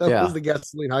 That yeah, was the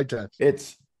gasoline High Test.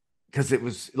 it's because it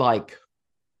was like,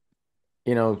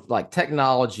 like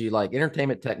technology, like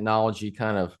entertainment technology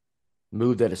kind of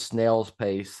moved at a snail's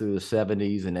pace through the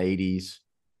 70s and 80s.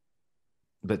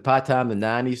 But by the time the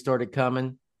 90s started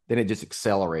coming, then it just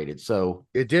accelerated. So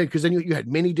It did, because then you had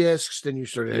mini discs, then you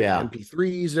started Yeah. having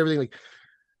MP3s and everything. Like,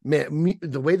 man,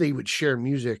 the way they would share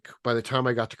music by the time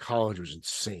I got to college was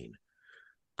insane.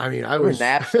 I mean, I remember was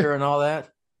Napster and all that.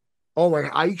 oh my,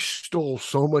 I stole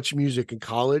so much music in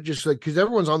college, just like because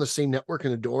everyone's on the same network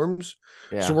in the dorms,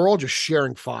 Yeah. so we're all just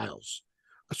sharing files.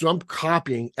 So I'm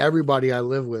copying everybody I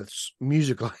live with's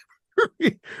music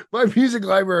library. My music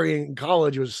library in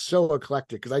college was so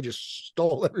eclectic because I just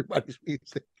stole everybody's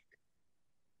music.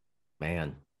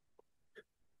 Man.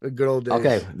 The good old days.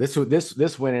 Okay,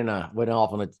 this went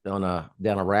off on a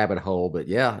down a rabbit hole, but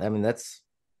yeah, I mean that's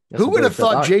Who would have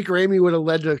thought Jake? Jett Ramey would have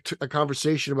led to a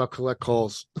conversation about collect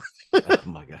calls? Oh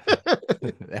my god,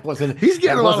 that wasn't. He's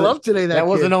getting a lot of love today. That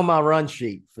wasn't kid. on my run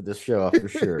sheet for this show for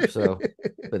sure. So,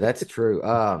 but that's true.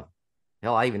 Hell,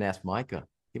 I even asked Micah.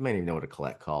 He may not even know what a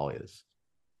collect call is.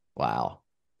 Wow.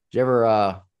 Did you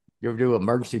ever do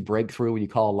emergency breakthrough when you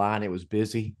call a line? It was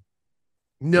busy.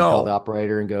 You call the No,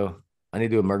 operator and go, I need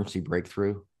to do emergency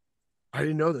breakthrough. I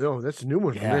didn't know that. Oh, that's a new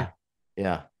one for me.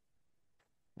 Yeah.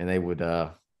 And they would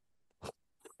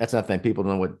that's not thing. People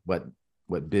don't know what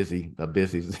a busy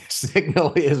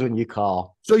signal is when you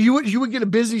call. So you would get a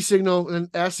busy signal and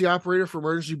ask the operator for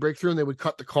emergency breakthrough, and they would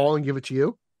cut the call and give it to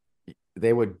you.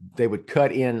 They would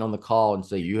cut in on the call and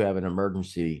say you have an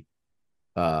emergency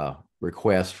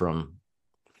request from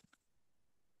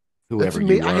whoever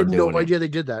you are. I had no idea it. they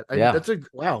did that. Yeah. That's a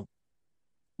wow.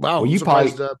 Well,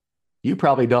 you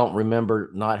probably don't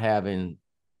remember not having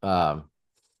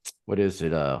what is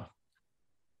it?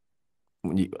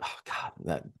 When you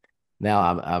that now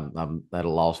I'm at a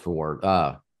loss for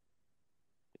word.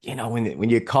 When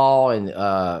you call and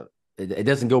it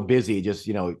doesn't go busy, it just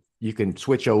you can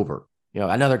switch over.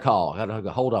 Another call.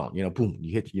 Hold on. Boom.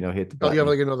 You hit the button. Oh, you have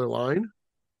like another line?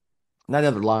 Not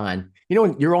another line.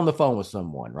 When you're on the phone with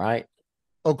someone, right?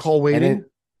 Oh, call waiting.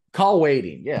 Call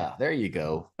waiting. Yeah, there you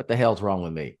go. What the hell's wrong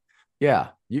with me? Yeah,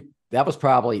 that was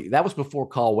before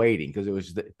call waiting because it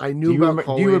was. I knew do about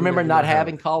call you waiting. remember not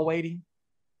having call waiting?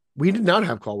 We did not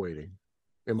have call waiting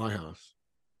in my house.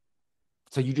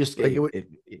 So you just like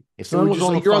if someone was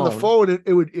on the you're phone, on the phone,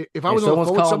 it would if I was on the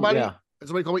phone with somebody, yeah.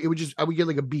 somebody called me, I would get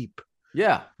like a beep.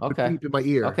 Yeah. Okay. Beep in my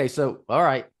ear. Okay. So all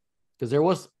right, because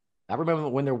I remember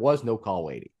when there was no call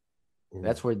waiting.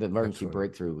 That's where the emergency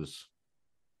breakthrough was.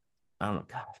 I don't know.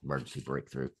 God, emergency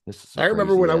breakthrough. I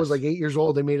remember when I was like 8 years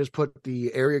old, they made us put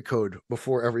the area code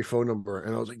before every phone number,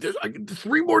 and I was like, "I get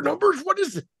 3 more numbers. What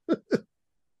is it?"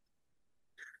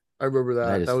 I remember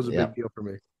that. That was a big deal for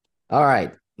me. All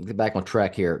right, get back on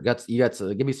track here. You got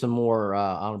to give me some more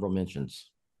honorable mentions.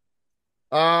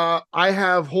 I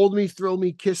have Hold Me, Thrill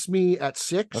Me, Kiss Me at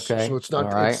 6. Okay. So it's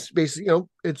not. Right. It's basically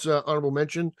it's honorable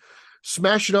mention.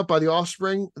 Smash It Up by the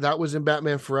Offspring. That was in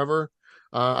Batman Forever.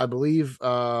 I believe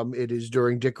it is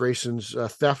during Dick Grayson's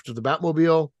theft of the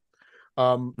Batmobile.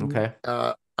 Okay.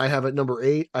 I have at number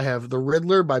 8. I have The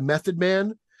Riddler by Method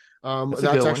Man.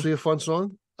 That's actually a fun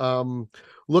song.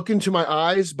 Look Into My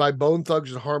Eyes by Bone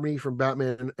Thugs and Harmony from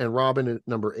Batman and Robin at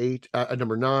number 8. At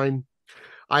number 9.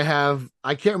 I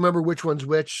can't remember which one's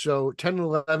which. So 10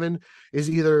 and 11 is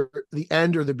either the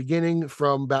end or the beginning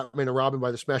from Batman and Robin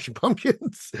by the Smashing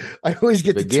Pumpkins. I always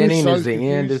get the beginning is the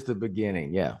confused. End is the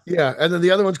beginning. Yeah. Yeah. And then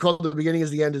the other one's called The Beginning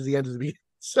is the End is the End is the beginning.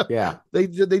 So yeah, they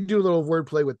do a little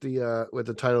wordplay with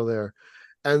the title there.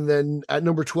 And then at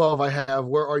number 12, I have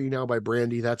Where Are You Now by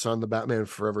Brandy. That's on the Batman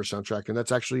Forever soundtrack. And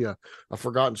that's actually a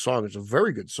forgotten song. It's a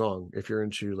very good song if you're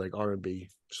into like R&B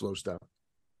slow stuff.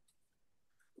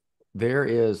 There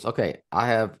is I'm going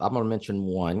to mention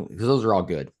one because those are all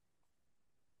good.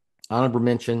 Honorable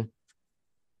mention.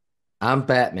 I'm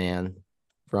Batman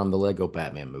from the Lego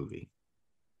Batman movie.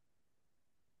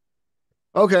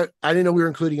 Okay, I didn't know we were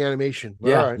including animation.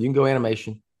 Yeah, right. You can go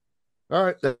animation. All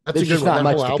right, that's there's just not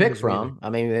much to pick from. I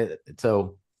mean, yeah.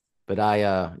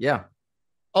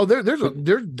 Oh, there's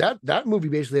that movie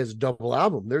basically has a double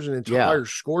album. There's an entire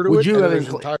score to it. Would you have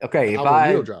if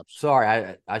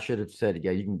I should have said it.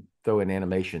 Yeah, you can throw in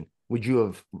animation. Would you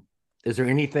have? Is there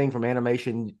anything from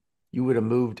animation you would have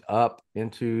moved up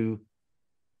into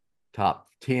top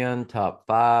 10, top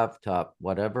 5, top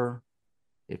whatever.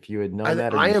 If you had known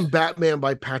that, or I you Am Batman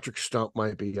by Patrick Stump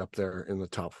might be up there in the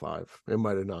top 5. It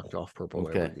might have knocked off Purple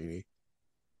Lamborghini.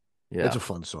 Yeah, It's a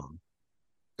fun song,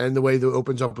 and the way that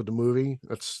opens up with the movie,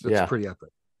 that's pretty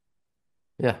epic.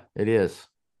 Yeah, it is.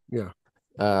 Yeah.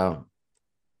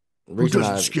 Who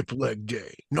doesn't skip leg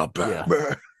day? Not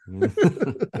Batman.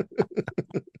 Yeah.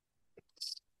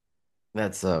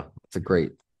 That's a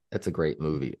great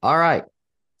movie. All right.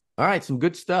 Some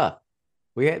good stuff.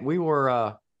 We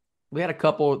had a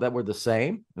couple that were the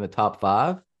same in the top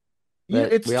 5. Yeah,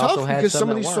 it's tough because some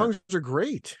of these songs are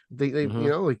great. They you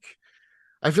know, like,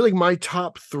 I feel like my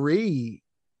top 3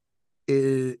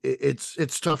 is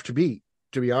it's tough to beat,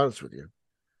 to be honest with you.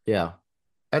 Yeah.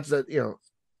 That's that,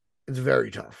 it's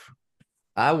very tough.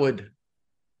 I wouldn't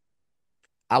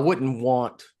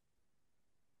want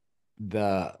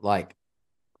the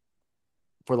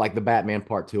for the Batman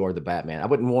Part 2 or the Batman. I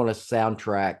wouldn't want a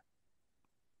soundtrack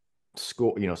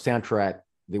score, soundtrack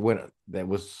that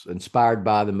was inspired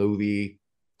by the movie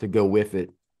to go with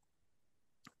it,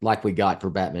 like we got for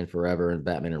Batman Forever and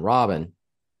Batman and Robin.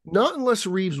 Not unless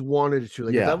Reeves wanted it to.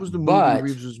 Like, if that was the movie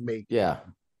Reeves was making, yeah,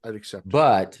 I'd accept it.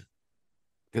 But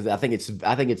because I think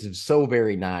it's so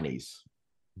very 90s.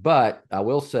 But I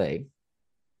will say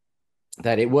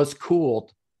that it was cool.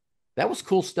 That was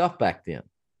cool stuff back then.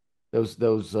 Those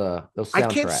soundtracks. I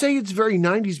can't say it's very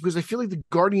 90s because I feel like the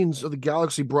Guardians of the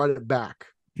Galaxy brought it back.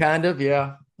 Kind of,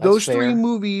 yeah. Those fair. 3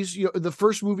 movies, the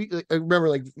first movie, I remember,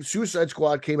 like, Suicide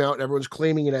Squad came out and everyone's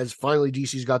claiming it as finally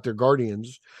DC's got their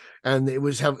Guardians. And it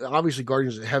was obviously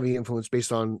Guardians a heavy influence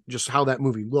based on just how that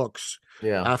movie looks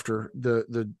after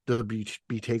the WB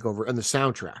takeover and the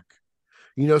soundtrack.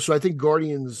 So I think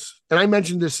Guardians, and I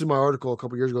mentioned this in my article a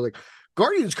couple years ago, like,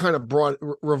 Guardians kind of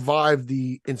revived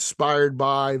the inspired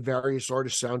by various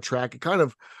artists soundtrack. It kind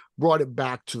of brought it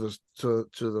back to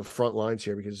the front lines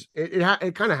here because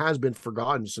it kind of has been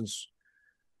forgotten since.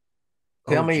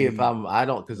 Tell me if I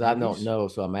don't know,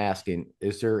 so I'm asking: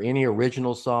 is there any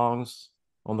original songs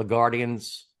on the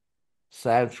Guardians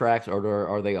soundtracks, or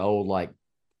are they old like?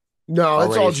 No,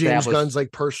 it's all James Gunn's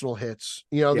like personal hits.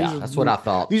 That's what I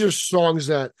thought. These are songs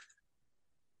that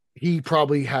he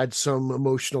probably had some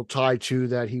emotional tie to,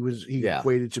 that he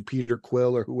equated to Peter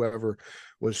Quill or whoever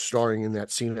was starring in that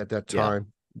scene at that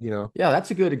time. Yeah,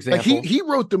 that's a good example. Like, he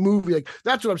wrote the movie. Like,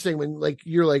 that's what I'm saying. When, like,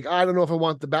 you're like, I don't know if I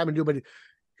want the Batman to do, but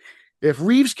if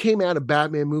Reeves came out a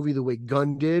Batman movie the way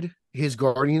Gunn did his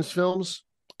Guardians films,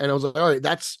 and I was like, all right,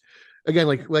 that's, again,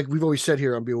 like we've always said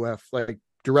here on BOF, like,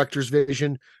 director's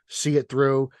vision, see it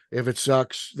through. If it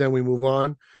sucks, then we move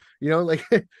on. Like,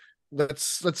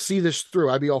 let's see this through.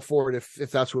 I'd be all for it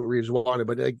if that's what Reeves wanted.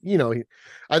 But, like,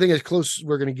 I think as close as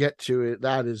we're going to get to it,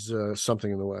 that is something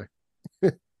in the way.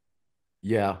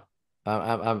 Yeah,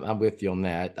 I'm with you on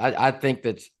that. I think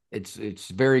that it's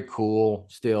very cool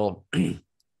still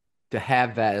to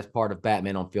have that as part of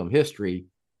Batman on film history,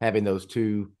 having those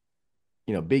two,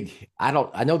 big. I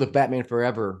know the Batman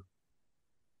Forever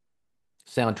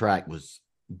soundtrack was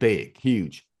big,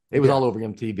 huge. It was all over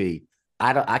MTV.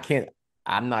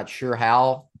 I'm not sure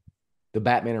how the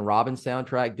Batman and Robin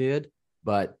soundtrack did,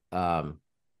 but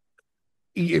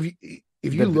if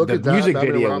you look at that music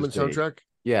Batman video and Robin soundtrack,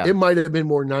 yeah, it might have been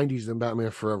more 90s than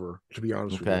Batman Forever, to be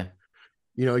honest with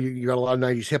you. You got a lot of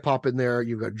 90s hip hop in there.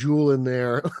 You've got Jewel in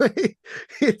there.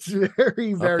 It's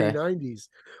very, very 90s.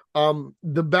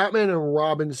 The Batman and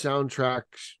Robin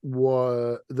soundtracks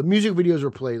the music videos were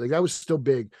played. Like, that was still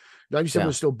big. 97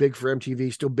 was still big for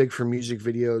MTV, still big for music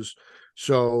videos.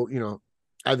 So,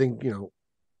 I think,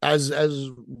 as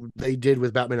they did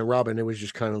with Batman and Robin, it was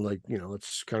just kind of like,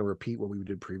 let's kind of repeat what we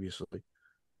did previously.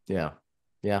 Yeah.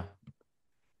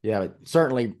 But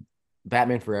certainly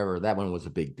Batman Forever, that one was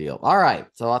a big deal. All right.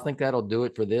 So I think that'll do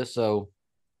it for this. So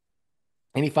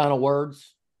any final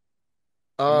words?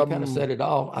 You kind of said it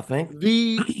all, I think.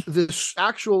 This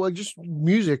actual, like, just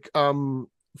music,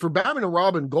 for Batman and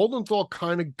Robin, Goldenthal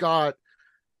kind of got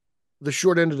the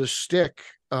short end of the stick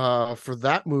for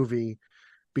that movie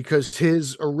because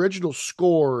his original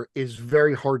score is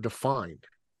very hard to find.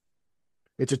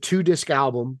 It's a 2-disc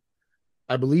album.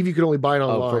 I believe you can only buy it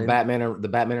online. For Batman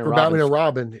and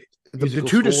Robin. The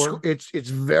 2-disc, it's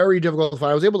very difficult to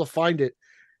find. I was able to find it,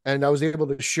 and I was able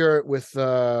to share it with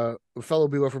fellow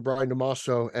BOF Brian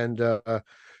DeMasso and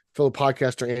fellow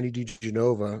podcaster Andy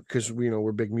DiGenova, because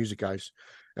we're big music guys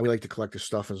and we like to collect this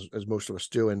stuff as most of us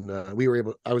do. And I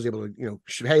was able to,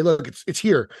 hey, look, it's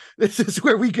here. This is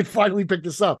where we could finally pick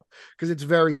this up because it's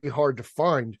very hard to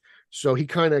find. So he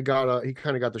kind of got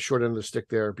the short end of the stick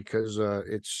there because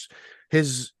it's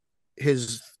his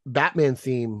his Batman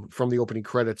theme from the opening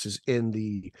credits is in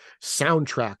the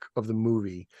soundtrack of the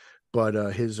movie, but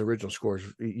his original scores,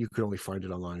 you can only find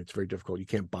it online. It's very difficult. You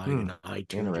can't buy it in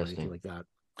iTunes or anything like that.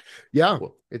 Yeah,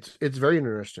 it's very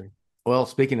interesting. Well,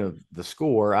 speaking of the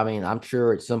score, I mean, I'm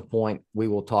sure at some point we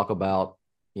will talk about,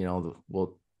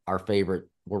 our favorite,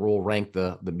 where we'll rank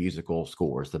the musical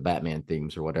scores, the Batman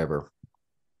themes or whatever.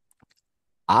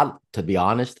 To be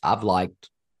honest, I've liked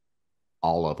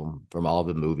all of them from all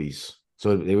the movies.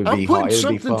 So it would be hard. It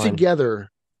would be fun together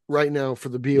right now for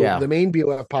the main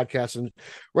BOF podcast. And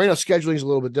right now scheduling is a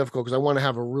little bit difficult because I want to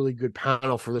have a really good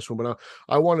panel for this one, but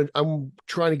I'm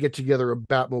trying to get together a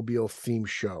Batmobile theme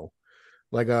show,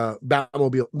 like a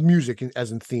Batmobile music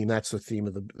as in theme. That's the theme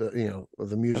of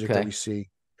the music that we see.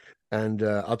 And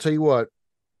I'll tell you what,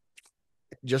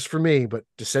 just for me, but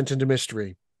Descent into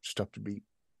Mystery, it's tough to beat.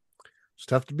 It's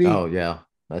tough to beat. Oh yeah.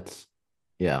 Just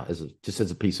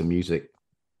as a piece of music.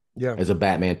 Yeah. As a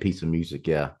Batman piece of music.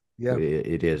 Yeah. Yeah.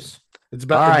 It is. It's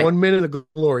about 1 minute of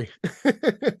glory.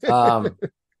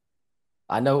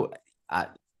 I know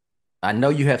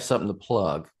you have something to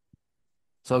plug.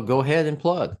 So go ahead and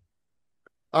plug.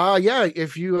 Yeah,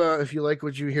 if you like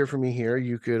what you hear from me here,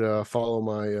 you could follow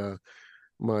my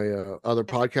other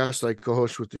podcast I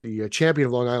co-host with the champion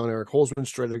of Long Island, Eric Holzman,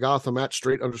 Straight Outta Gotham at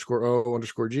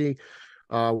straight_O_G.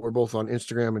 We're both on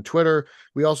Instagram and Twitter.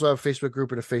 We also have a Facebook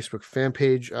group and a Facebook fan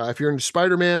page. If you're into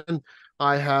Spider-Man,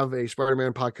 I have a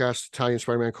Spider-Man podcast, Italian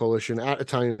Spider-Man Coalition, at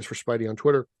Italians for Spidey on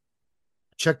Twitter.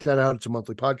 Check that out. It's a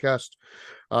monthly podcast.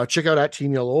 Check out at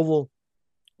Team Yellow Oval.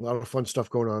 A lot of fun stuff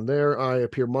going on there. I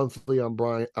appear monthly on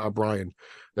Brian.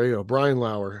 There you go. Brian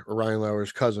Lauer, or Ryan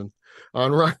Lauer's cousin,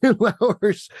 on Ryan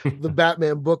Lauer's The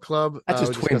Batman Book Club. That's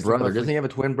his twin brother. Doesn't he have a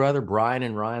twin brother, Brian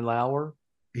and Ryan Lauer?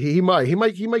 He might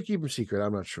keep him secret.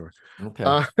 I'm not sure.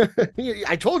 Okay.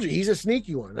 I told you he's a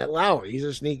sneaky one. That Lauer, he's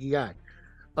a sneaky guy.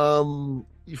 You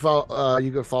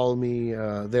can follow me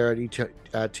there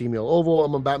at Team Yellow Oval.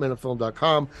 I'm on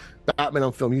BatmanOnFilm.com, Batman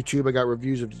on Film YouTube. I got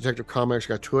reviews of Detective Comics,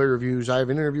 got toy reviews. I have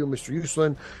an interview with Mr.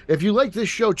 Uslan. If you like this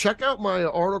show, check out my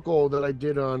article that I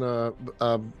did on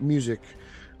music,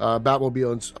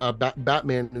 Batmobile and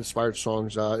Batman inspired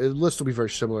songs. The list will be very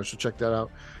similar, so check that out.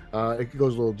 It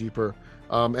goes a little deeper.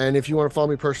 And if you want to follow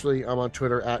me personally, I'm on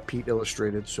Twitter at Pete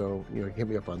Illustrated. So hit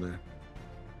me up on there.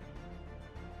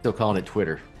 Still calling it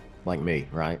Twitter, like me,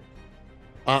 right?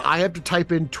 I have to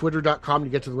type in twitter.com to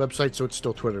get to the website, so it's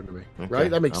still Twitter to me,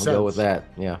 right? That makes sense. I'll go with that.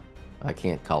 Yeah, I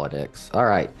can't call it X. All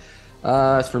right.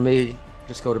 As for me,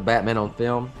 just go to Batman on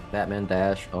Film,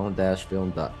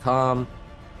 batman-on-film.com.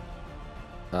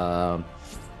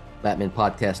 Batman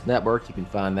Podcast Network. You can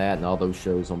find that and all those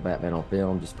shows on Batman on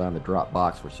Film. Just find the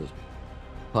Dropbox, which is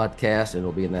podcast, and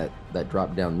it'll be in that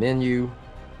drop-down menu.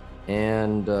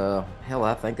 And I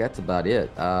think that's about it.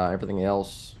 Everything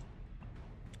else,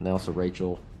 Nelson,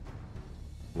 Rachel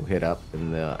will hit up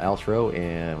in the outro.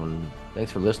 And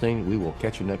thanks for listening. We will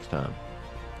catch you next time.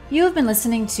 You have been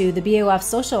listening to the BOF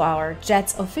Social Hour,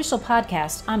 Jett's official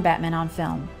podcast on Batman on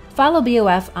Film. Follow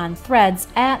BOF on Threads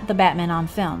at The Batman on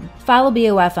Film. Follow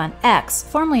BOF on X,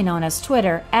 formerly known as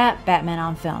Twitter, at Batman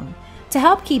on Film. To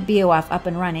help keep BOF up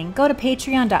and running, go to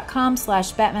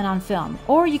patreon.com/BatmanOnFilm,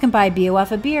 or you can buy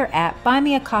BOF a beer at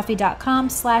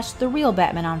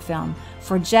buymeacoffee.com/TheRealBatmanOnFilm.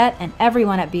 For Jett and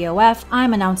everyone at BOF,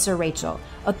 I'm announcer Rachel.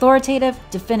 Authoritative,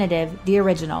 definitive, the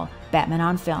original, Batman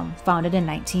on Film, founded in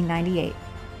 1998.